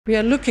We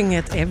are looking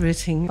at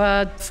everything,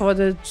 but for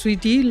the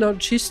 3D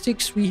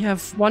logistics, we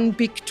have one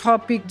big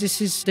topic. This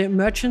is the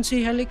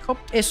Emergency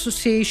Helicopter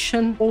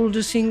Association. All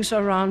the things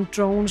around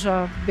drones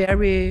are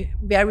very,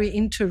 very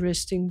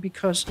interesting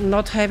because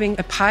not having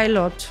a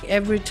pilot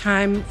every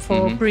time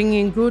for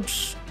bringing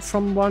goods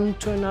from one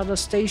to another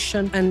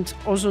station, and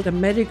also the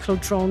medical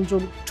drone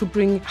to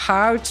bring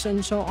hearts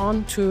and so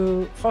on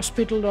to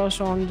hospital or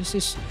so on.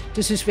 This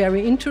is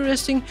very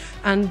interesting.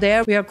 And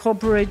there we are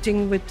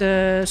cooperating with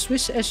the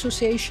Swiss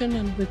Association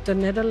and with the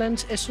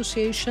Netherlands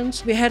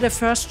associations. We had a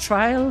first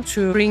trial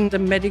to bring the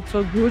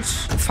medical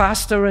goods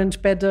faster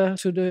and better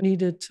to the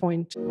needed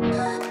point.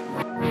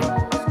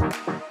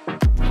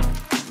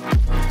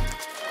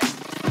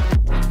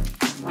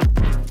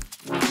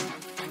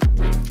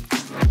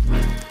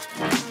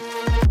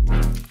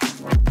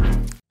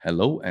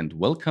 Hello and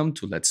welcome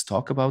to Let's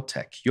Talk About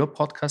Tech, your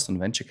podcast on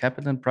venture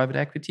capital and private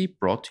equity,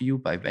 brought to you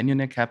by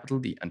Venionaire Capital,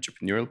 the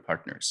entrepreneurial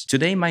partners.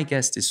 Today, my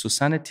guest is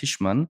Susanne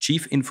Tischmann,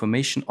 Chief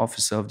Information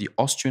Officer of the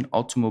Austrian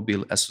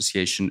Automobile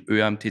Association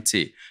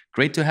ÖAMTC.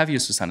 Great to have you,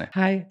 Susanne.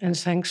 Hi, and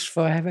thanks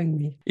for having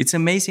me. It's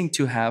amazing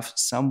to have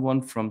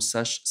someone from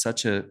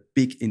such a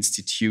big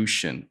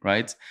institution,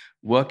 right,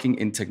 working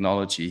in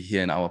technology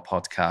here in our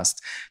podcast.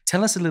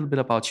 Tell us a little bit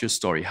about your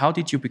story. How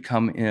did you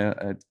become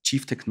a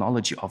Chief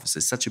Technology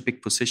Officer? Such a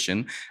big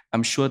position.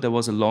 I'm sure there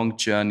was a long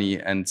journey,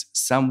 and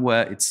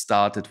somewhere it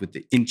started with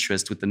the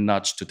interest, with the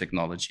nudge to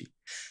technology.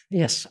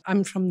 Yes,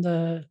 I'm from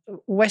the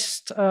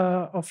west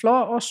of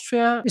Lower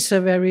Austria. It's a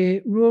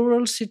very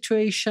rural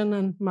situation,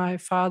 and my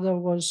father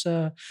was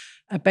a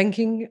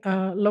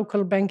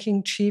local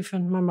banking chief,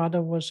 and my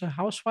mother was a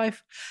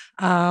housewife.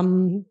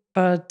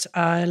 But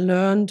I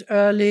learned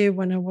early,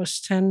 when I was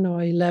 10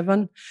 or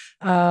 11,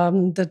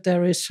 that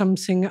there is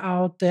something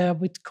out there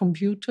with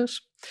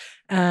computers.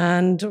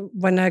 And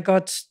when I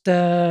got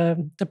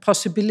the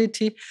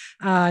possibility,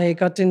 I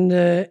got in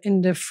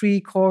the free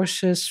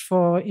courses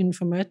for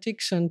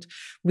informatics, and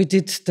we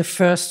did the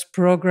first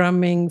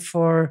programming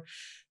for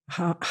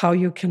how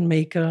you can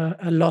make a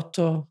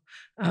lotto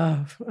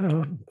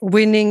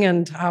winning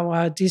and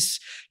how this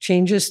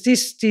changes.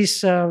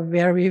 These are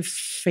very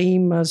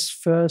famous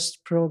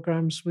first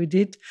programs we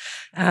did.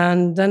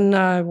 And then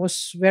I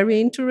was very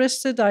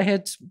interested. I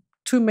had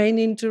two main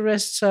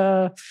interests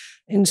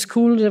in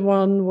school. The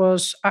one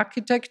was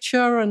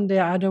architecture and the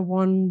other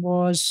one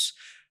was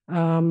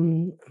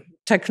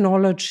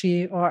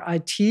technology or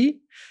IT.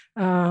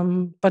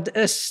 But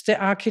as the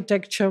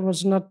architecture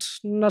was not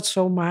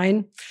so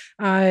mine,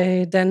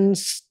 I then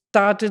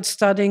started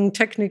studying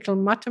technical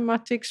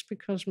mathematics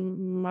because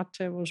math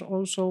was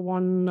also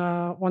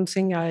one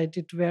thing I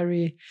did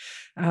very.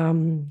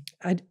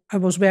 I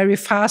was very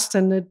fast,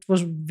 and it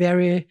was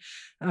very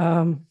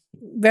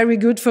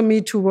good for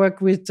me to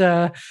work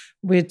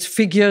with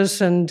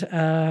figures, and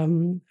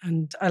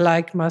I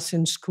like math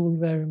in school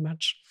very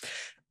much.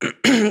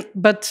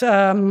 But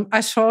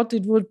I thought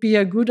it would be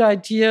a good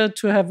idea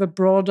to have a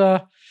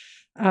broader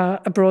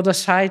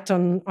sight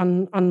on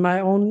my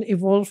own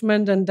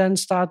involvement, and then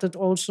started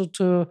also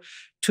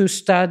to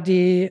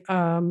study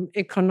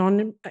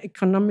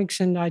economics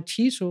and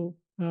IT. So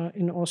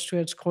in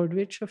Austria, it's called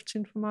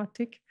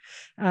Wirtschaftsinformatik,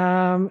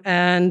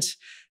 and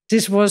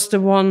this was the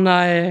one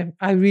I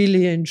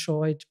really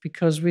enjoyed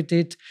because we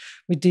did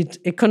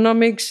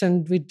economics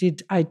and we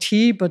did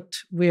IT, but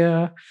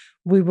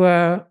we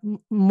were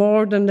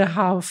more than the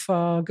half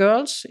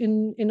girls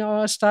in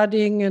our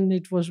studying, and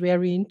it was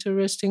very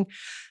interesting.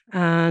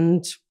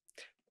 And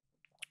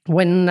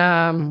when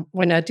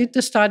I did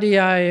the study,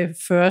 I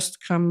first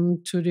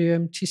come to the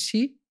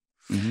ÖAMTC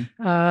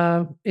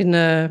in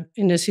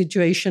a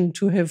situation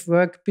to have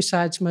work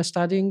besides my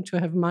studying, to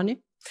have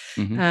money.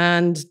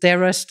 And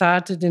there I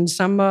started in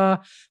summer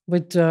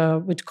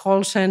with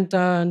call center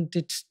and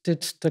did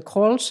the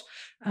calls.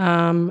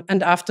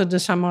 And after the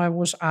summer, I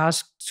was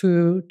asked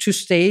to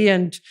stay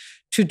and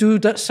to do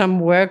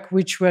some work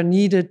which were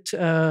needed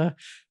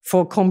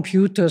for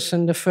computers.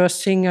 And the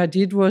first thing I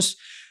did was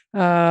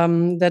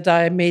that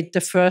I made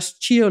the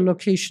first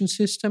geolocation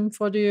system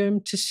for the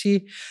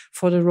ÖAMTC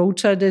for the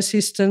roadside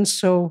assistance.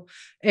 So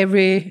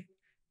every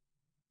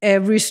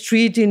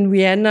street in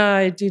Vienna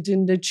I did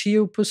in the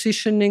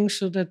geo-positioning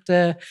so that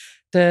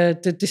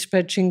the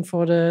dispatching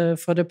for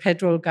the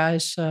petrol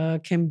guys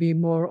can be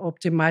more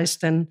optimized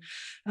than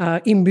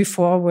in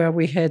before, where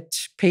we had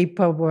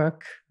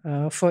paperwork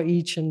for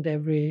each and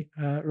every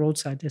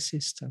roadside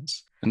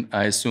assistance. And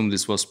I assume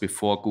this was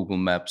before Google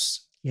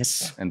Maps.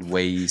 Yes. And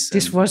Waze.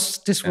 This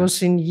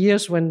was in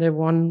years when the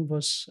one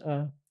was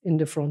in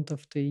the front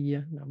of the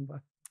year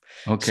number.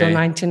 Okay. So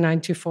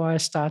 1994, I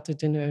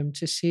started in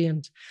ÖAMTC,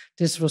 and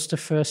this was the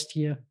first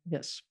year.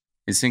 Yes.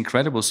 It's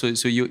incredible.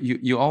 So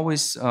you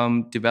always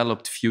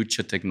developed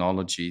future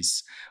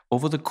technologies.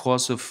 Over the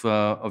course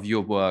of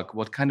your work,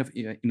 what kind of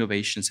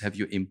innovations have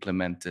you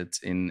implemented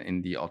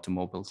in the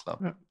Automobile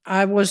Club?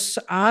 I was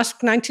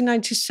asked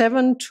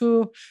 1997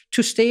 to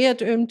stay at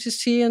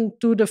ÖAMTC and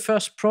do the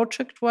first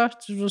project work.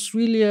 It was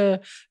really a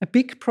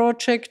big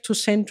project to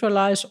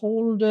centralize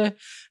all the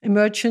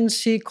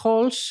emergency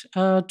calls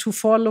to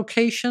 4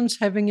 locations,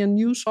 having a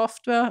new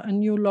software, a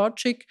new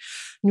logic,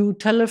 new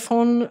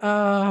telephone,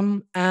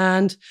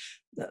 and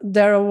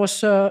there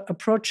was a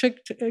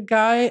project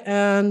guy,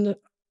 and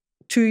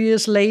 2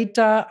 years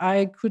later,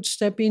 I could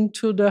step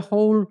into the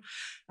whole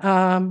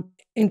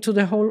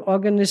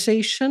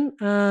organization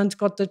and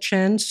got the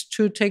chance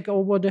to take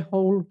over the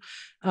whole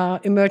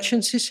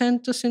emergency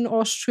centers in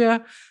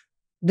Austria.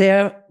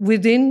 There,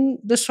 within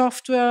the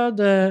software,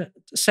 the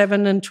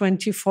 7 and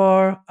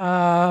 24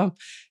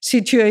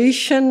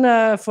 situation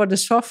for the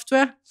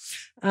software,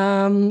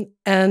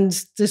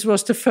 and this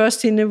was the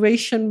first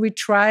innovation we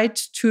tried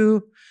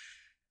to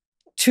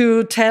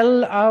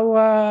tell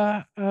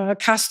our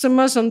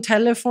customers on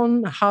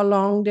telephone how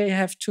long they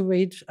have to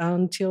wait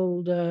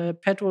until the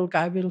petrol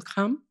guy will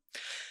come.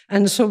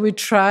 And so we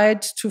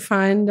tried to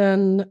find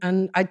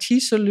an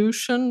IT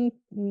solution,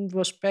 it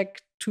was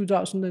back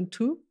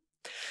 2002,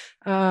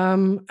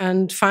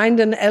 and find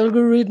an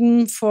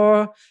algorithm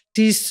for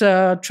this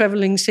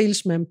traveling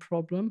salesman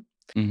problem.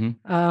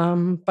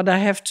 Mm-hmm. But I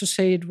have to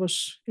say it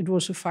was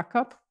a fuck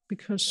up,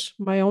 because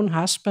my own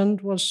husband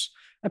was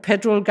a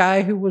petrol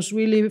guy who was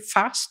really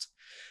fast.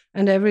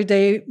 And every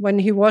day when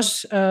he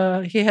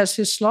has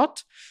his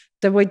slot,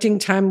 the waiting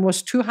time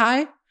was too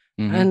high.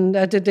 Mm-hmm. And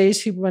at the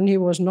days when he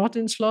was not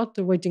in slot,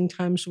 the waiting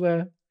times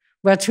were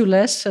too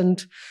less.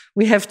 And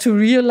we have to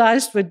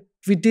realize that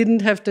we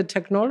didn't have the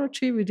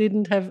technology, we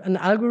didn't have an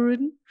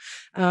algorithm,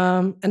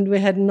 and we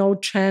had no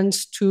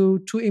chance to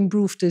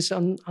improve this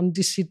on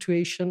this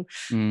situation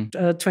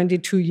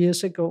 22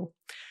 years ago.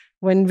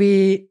 When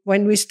we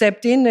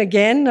stepped in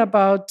again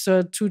about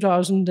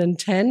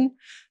 2010,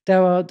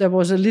 there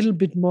was a little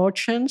bit more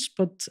chance,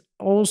 but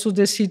also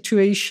the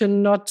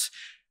situation that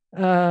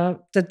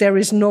there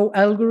is no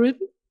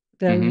algorithm.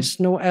 There is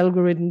no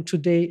algorithm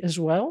today as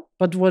well.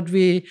 But what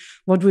we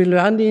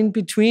learned in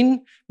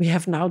between, we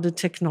have now the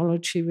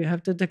technology. We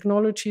have the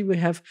technology. We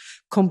have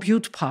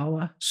compute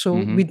power. So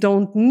we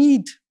don't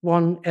need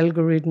one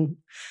algorithm.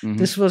 Mm-hmm.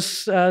 This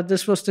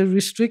was the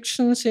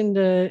restrictions in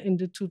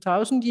the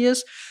 2000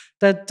 years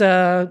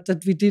that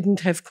we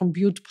didn't have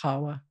compute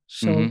power.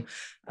 So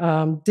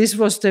this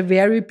was the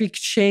very big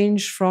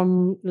change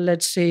from,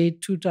 let's say,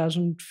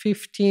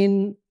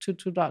 2015 to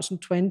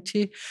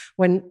 2020,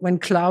 when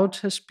cloud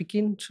has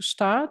begun to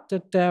start,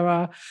 that there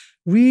are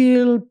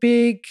real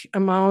big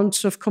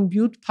amounts of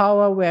compute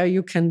power where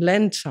you can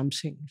land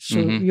something. So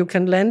you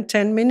can land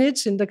 10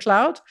 minutes in the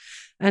cloud,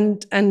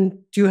 and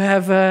you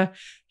have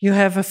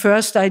a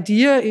first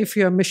idea if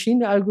your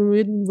machine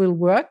algorithm will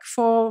work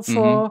for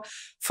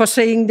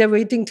saying the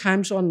waiting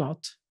times or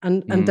not.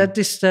 And that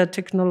is the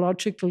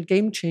technological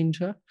game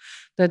changer,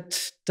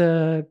 that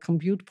the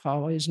compute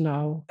power is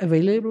now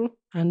available,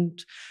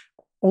 and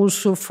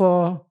also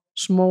for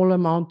small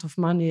amount of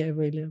money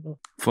available.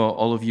 For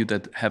all of you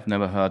that have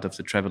never heard of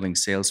the traveling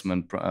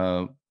salesman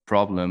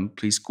problem,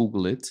 please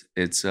Google it.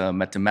 It's a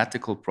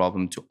mathematical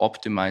problem to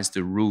optimize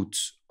the route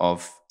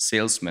of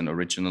salesmen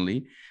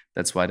originally.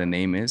 That's why the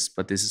name is.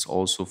 But this is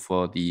also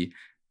for the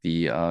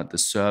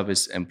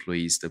service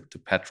employees, the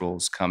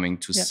patrols coming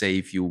to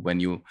save you when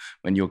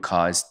your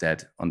car is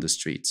dead on the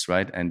streets,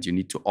 right? And you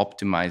need to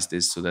optimize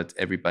this so that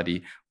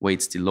everybody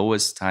waits the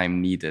lowest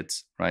time needed,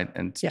 right?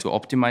 And to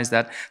optimize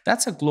that,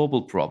 that's a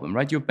global problem,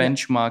 right? You're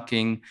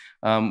benchmarking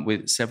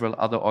with several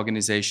other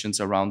organizations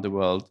around the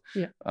world.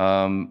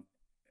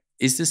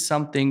 Is this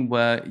something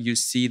where you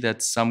see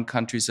that some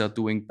countries are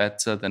doing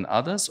better than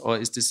others, or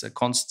is this a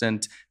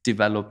constant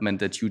development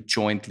that you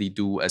jointly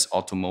do as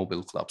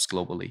automobile clubs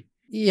globally?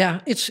 Yeah,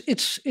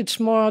 it's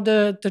more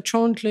the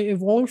jointly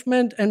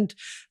involvement, and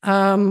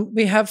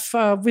we have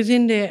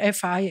within the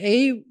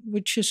FIA,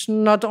 which is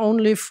not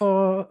only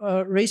for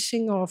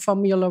racing or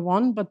Formula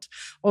One, but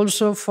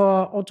also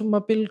for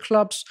automobile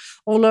clubs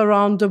all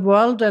around the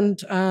world, and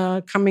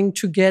coming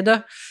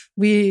together,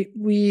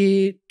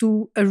 we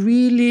do a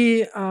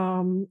really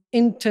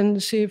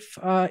intensive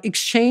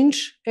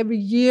exchange every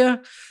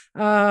year,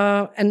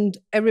 and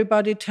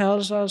everybody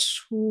tells us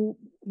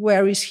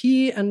where is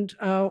he and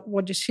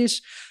what is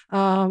his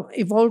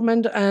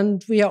involvement,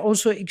 and we are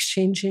also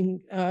exchanging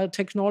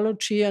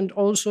technology and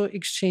also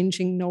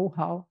exchanging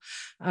know-how,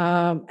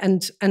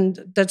 and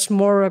that's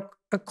more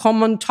a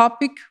common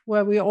topic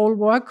where we all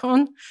work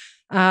on.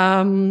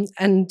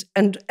 And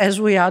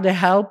as we are the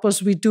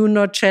helpers, we do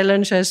not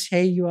challenge as,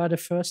 hey, you are the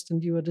first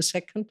and you are the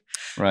second.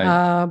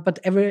 Right. But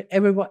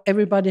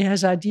everybody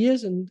has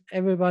ideas, and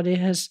everybody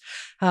is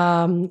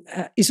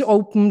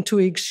open to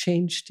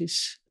exchange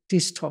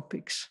these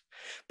topics.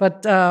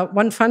 But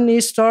one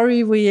funny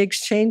story, we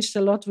exchanged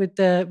a lot with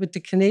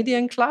the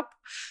Canadian club.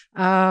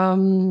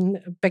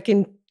 Back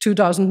in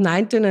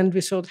 2019, and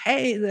we thought,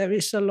 hey, there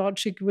is a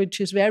logic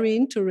which is very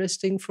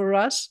interesting for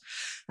us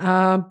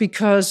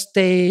because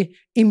they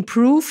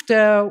improved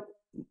their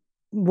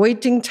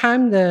waiting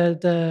time,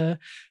 the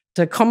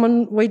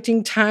common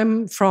waiting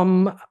time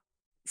from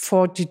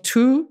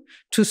 42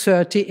 to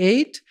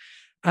 38.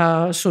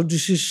 So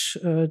this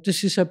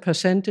is a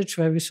percentage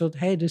where we thought,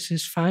 hey, this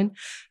is fine,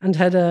 and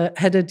had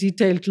a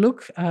detailed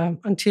look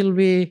until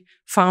we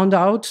found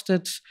out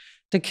that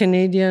the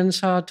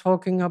Canadians are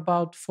talking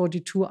about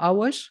 42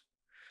 hours,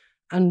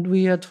 and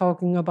we are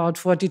talking about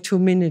 42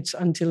 minutes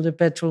until the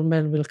petrol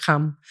mail will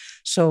come.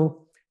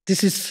 So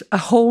this is a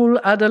whole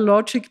other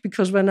logic,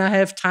 because when I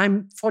have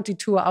time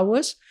 42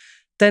 hours,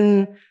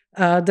 then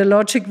the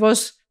logic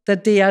was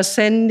that they are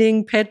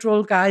sending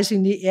petrol guys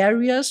in the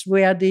areas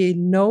where they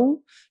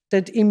know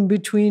that in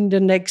between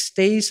the next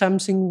day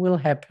something will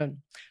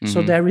happen. Mm-hmm.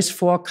 So there is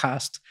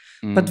forecast.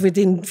 Mm-hmm. But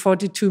within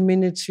 42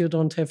 minutes, you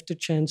don't have the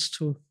chance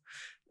to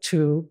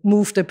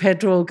move the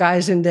petrol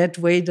guys in that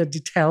way that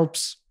it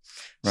helps.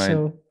 Right.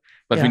 So,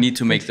 but we need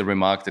to make the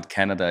remark that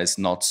Canada is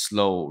not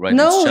slow, right?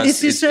 No, it's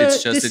just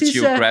the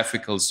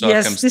geographical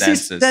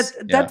circumstances. Yes,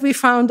 that we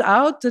found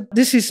out that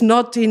this is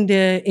not in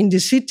the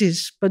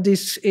cities, but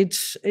it's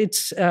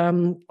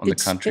on the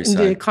countryside.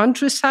 In the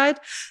countryside,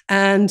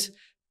 and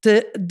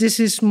this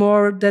is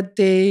more that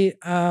they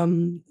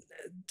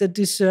that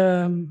is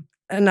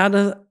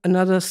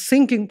another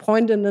thinking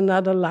point and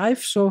another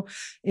life. So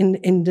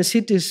in the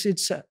cities,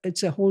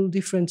 it's a whole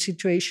different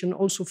situation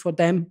also for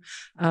them.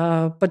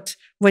 But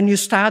when you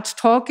start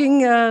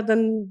talking,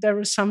 then there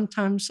is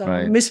sometimes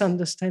a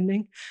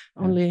misunderstanding,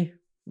 only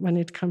when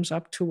it comes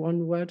up to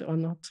one word or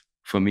not.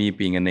 For me,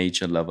 being a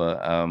nature lover,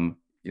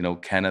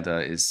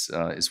 Canada is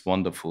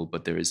wonderful,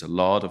 but there is a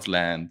lot of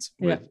land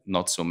with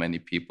not so many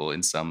people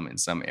in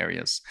some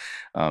areas.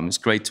 It's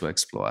great to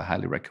explore. I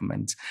highly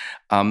recommend.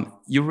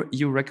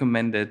 You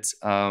recommended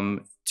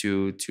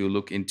to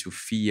look into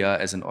FIA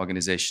as an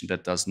organization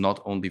that does not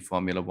only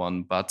Formula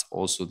One but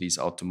also these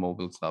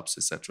automobile clubs,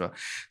 etc.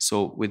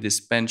 So with this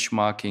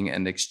benchmarking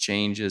and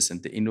exchanges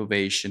and the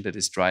innovation that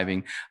is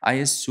driving, I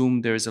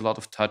assume there is a lot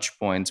of touch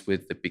points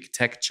with the big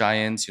tech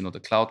giants, the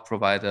cloud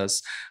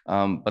providers,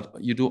 but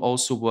you do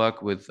also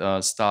work with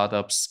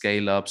startups,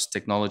 scale-ups,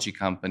 technology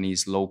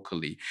companies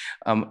locally.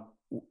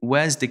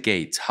 Where's the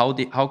gate?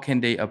 How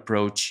can they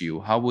approach you?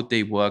 How would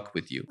they work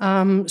with you?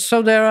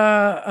 So there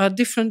are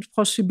different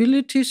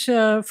possibilities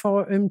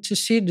for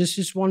ÖAMTC. This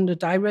is one, the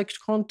direct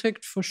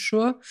contact for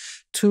sure,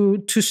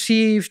 to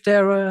see if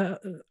there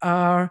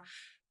are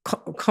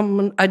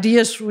common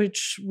ideas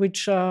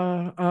which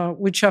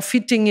are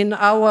fitting in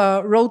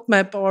our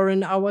roadmap or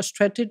in our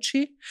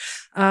strategy.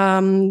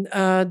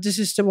 This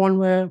is the one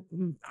where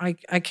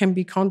I can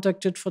be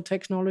contacted for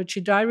technology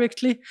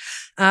directly.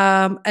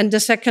 And the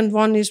second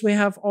one is we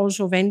have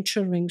also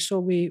venturing.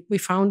 So we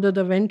founded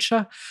a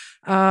venture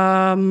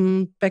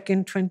back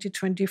in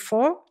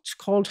 2024. It's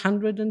called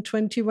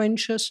 120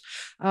 Ventures,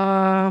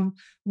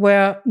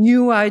 where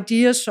new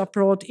ideas are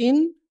brought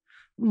in.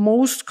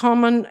 Most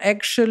common,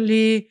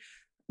 actually,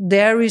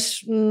 there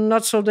is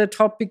not so the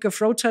topic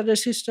of roadside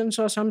assistance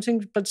or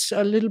something, but it's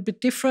a little bit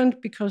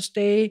different because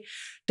they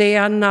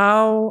are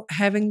now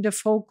having the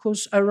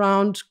focus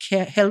around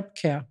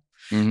healthcare.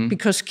 Mm-hmm.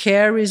 Because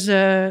care is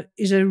a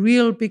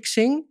real big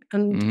thing,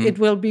 and it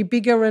will be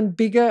bigger and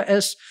bigger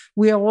as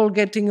we are all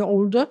getting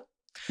older.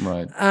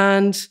 Right.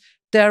 And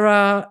there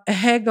are a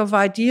heck of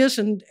ideas,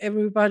 and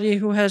everybody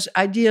who has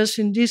ideas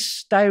in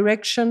this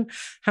direction,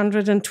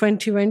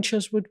 120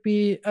 Ventures would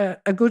be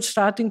a good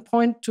starting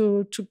point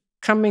to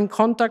come in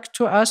contact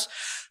to us,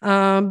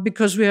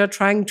 because we are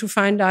trying to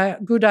find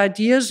good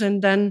ideas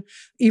and then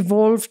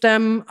evolve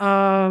them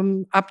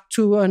up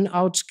to an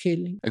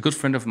outscaling. A good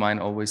friend of mine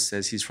always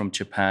says, he's from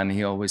Japan,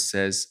 he always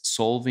says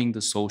solving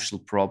the social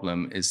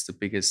problem is the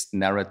biggest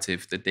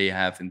narrative that they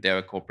have in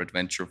their corporate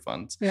venture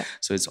fund. Yeah.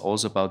 So it's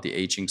also about the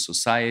aging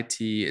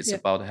society, it's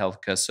about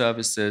healthcare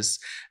services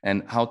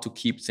and how to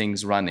keep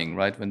things running,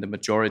 right? When the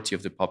majority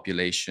of the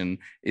population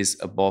is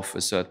above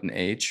a certain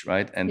age,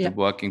 right? And the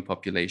working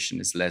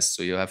population is less.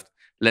 So you have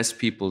less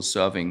people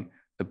serving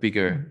a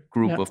bigger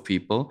group of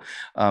people.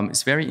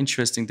 It's very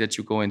interesting that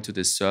you go into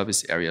this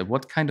service area.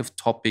 What kind of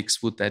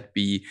topics would that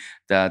be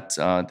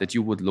that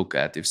you would look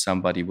at if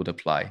somebody would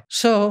apply?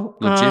 So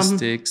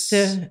logistics,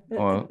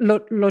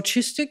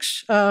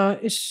 logistics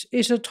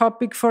is a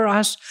topic for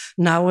us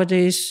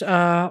nowadays.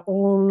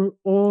 All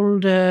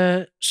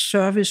the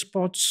service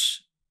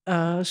bots.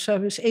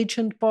 Service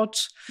agent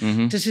bots.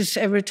 Mm-hmm. This is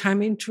every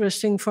time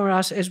interesting for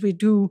us as we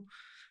do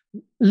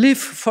live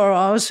for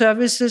our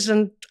services,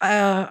 and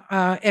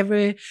in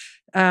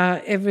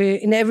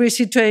every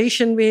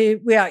situation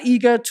we are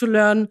eager to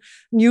learn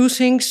new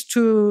things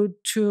to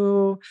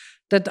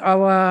that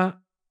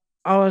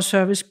our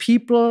service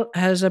people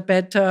has a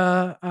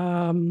better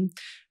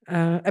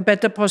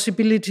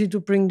possibility to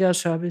bring their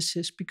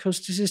services,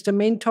 because this is the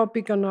main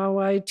topic on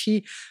our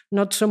IT,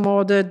 not so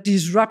more the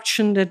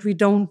disruption that we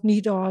don't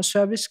need our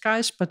service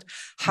guys, but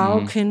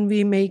how can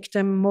we make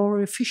them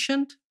more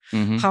efficient?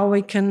 how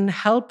we can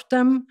help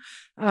them,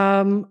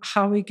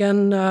 how we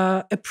can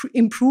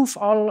improve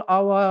all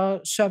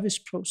our service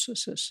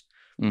processes.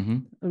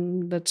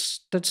 And that's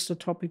the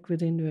topic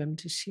within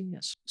ÖAMTC,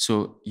 yes.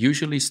 So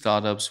usually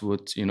startups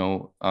would,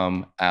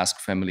 ask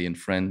family and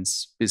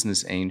friends,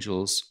 business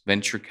angels,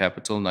 venture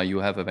capital. Now you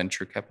have a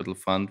venture capital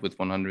fund with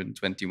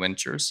 120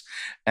 ventures,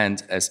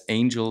 and as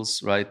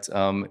angels, right?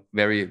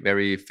 Very,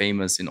 very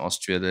famous in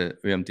Austria. The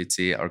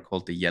ÖAMTC are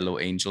called the Yellow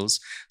Angels.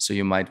 So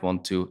you might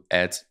want to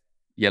add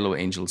Yellow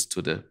Angels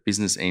to the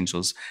business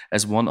angels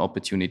as one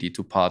opportunity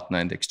to partner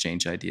and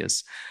exchange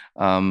ideas.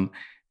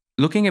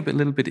 Looking a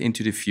little bit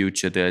into the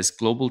future, there's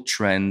global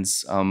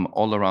trends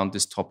all around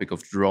this topic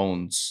of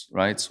drones,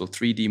 right? So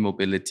 3D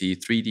mobility,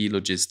 3D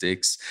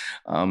logistics.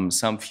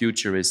 Some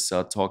futurists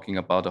are talking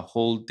about a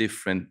whole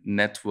different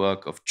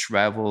network of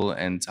travel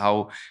and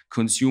how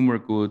consumer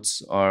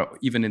goods or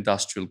even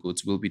industrial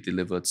goods will be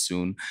delivered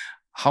soon.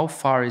 How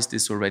far is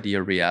this already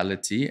a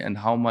reality, and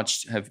how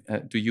much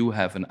do you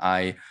have an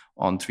eye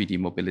on 3D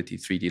mobility,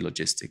 3D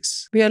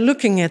logistics? We are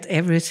looking at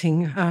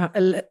everything a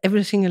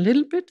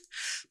little bit,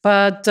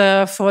 but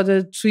for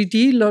the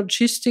 3D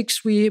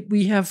logistics,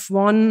 we have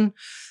one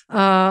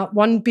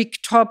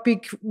big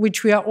topic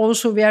which we are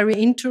also very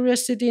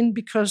interested in,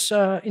 because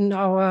in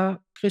our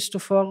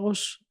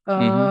Christophorus,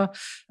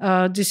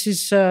 this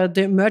is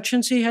the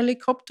emergency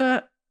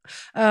helicopter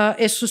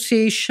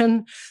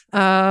association.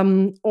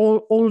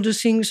 All the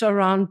things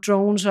around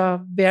drones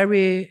are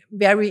very,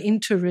 very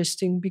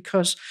interesting,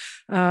 because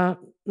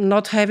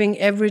not having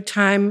every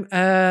time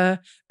a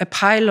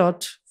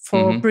pilot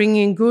for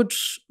bringing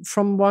goods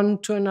from one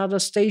to another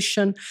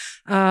station,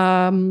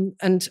 and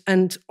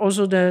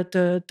also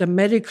the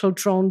medical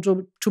drone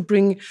to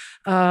bring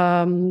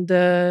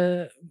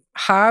the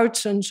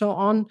hearts and so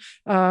on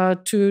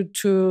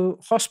to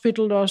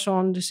hospital or so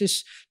on. This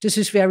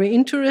is very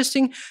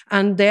interesting,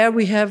 and there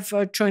we have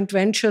joint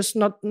ventures,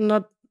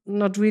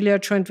 not really a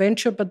joint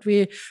venture, but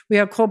we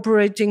are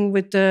cooperating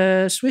with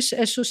the Swiss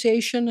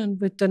Association and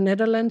with the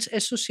Netherlands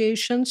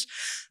associations,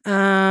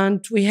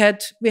 and we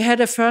had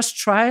a first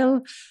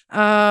trial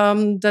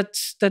that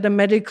a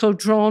medical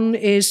drone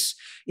is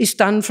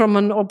done from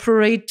an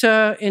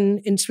operator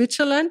in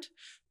Switzerland,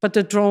 but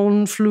the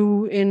drone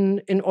flew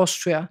in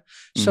Austria.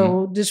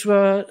 So these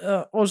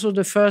were also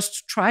the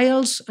first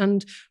trials,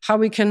 and how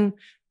we can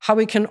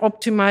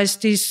optimize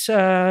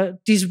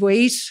these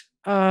ways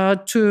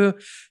to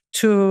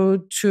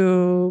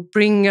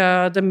bring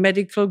the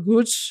medical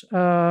goods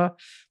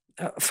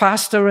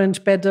faster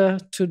and better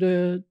to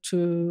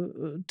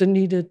the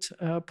needed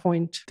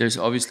point. There's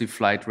obviously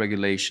flight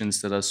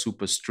regulations that are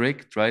super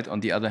strict, right? On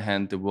the other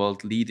hand, the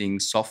world leading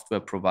software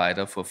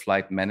provider for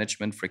flight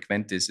management,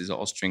 Frequentis, is an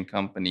Austrian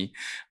company.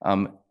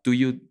 Do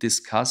you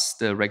discuss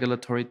the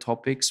regulatory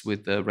topics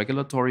with the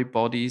regulatory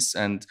bodies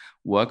and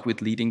work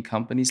with leading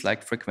companies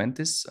like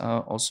Frequentis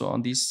also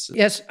on these?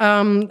 Yes,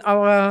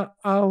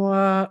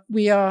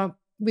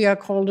 we are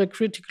called a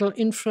critical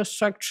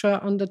infrastructure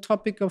on the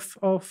topic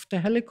of the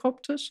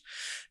helicopters.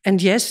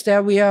 And yes,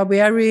 there we are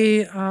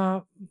very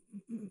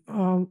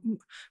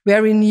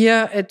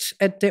near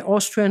at the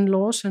Austrian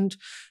laws, and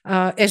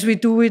as we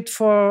do it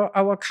for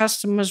our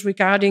customers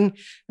regarding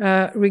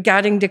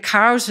the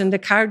cars and the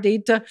car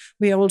data,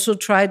 we also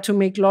try to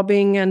make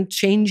lobbying and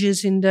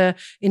changes in the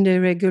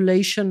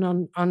regulation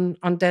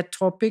on that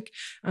topic,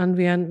 and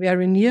we are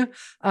very near.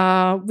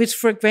 With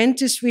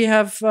Frequentis, we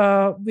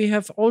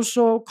have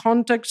also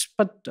contacts,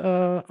 but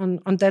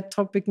on that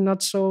topic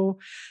not so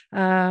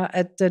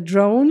at the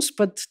drones,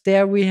 but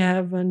there we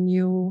have a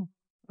new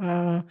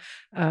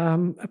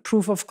a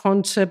proof of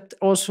concept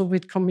also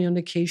with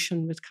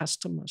communication with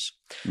customers.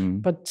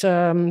 But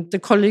the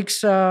colleagues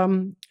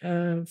from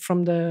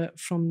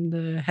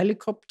the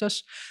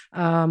helicopters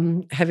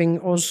having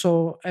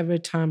also every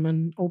time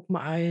an open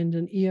eye and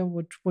an ear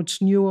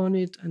what's new on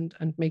it,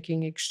 and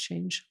making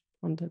exchange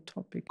on that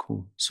topic.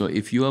 Cool. So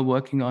if you are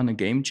working on a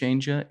game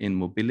changer in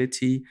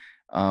mobility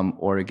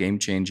or a game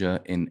changer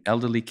in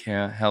elderly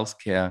care,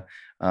 healthcare,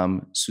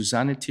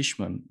 Susanne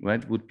Tischmann,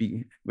 right, would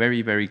be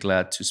very, very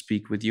glad to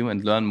speak with you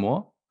and learn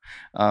more.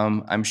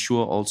 I'm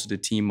sure also the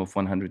team of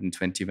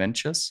 120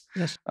 Ventures.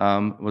 Yes.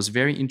 It was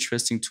very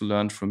interesting to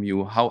learn from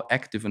you how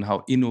active and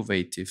how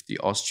innovative the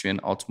Austrian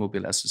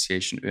Automobile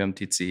Association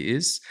ÖAMTC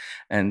is.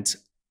 And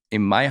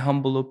in my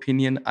humble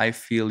opinion, I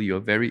feel you're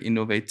very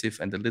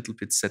innovative and a little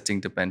bit setting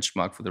the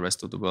benchmark for the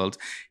rest of the world,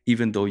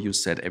 even though you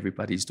said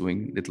everybody's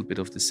doing a little bit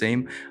of the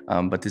same.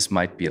 But this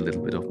might be a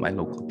little bit of my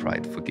local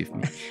pride. Forgive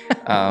me.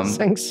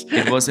 Thanks.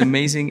 It was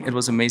amazing. It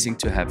was amazing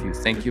to have you.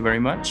 Thank you very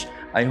much.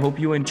 I hope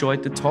you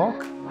enjoyed the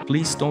talk.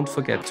 Please don't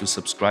forget to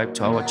subscribe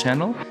to our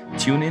channel.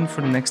 Tune in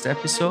for the next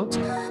episode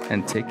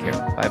and take care.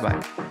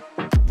 Bye-bye.